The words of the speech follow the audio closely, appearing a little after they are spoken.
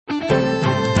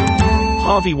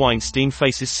Harvey Weinstein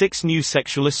faces 6 new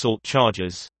sexual assault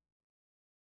charges.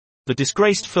 The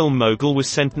disgraced film mogul was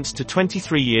sentenced to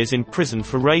 23 years in prison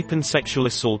for rape and sexual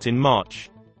assault in March.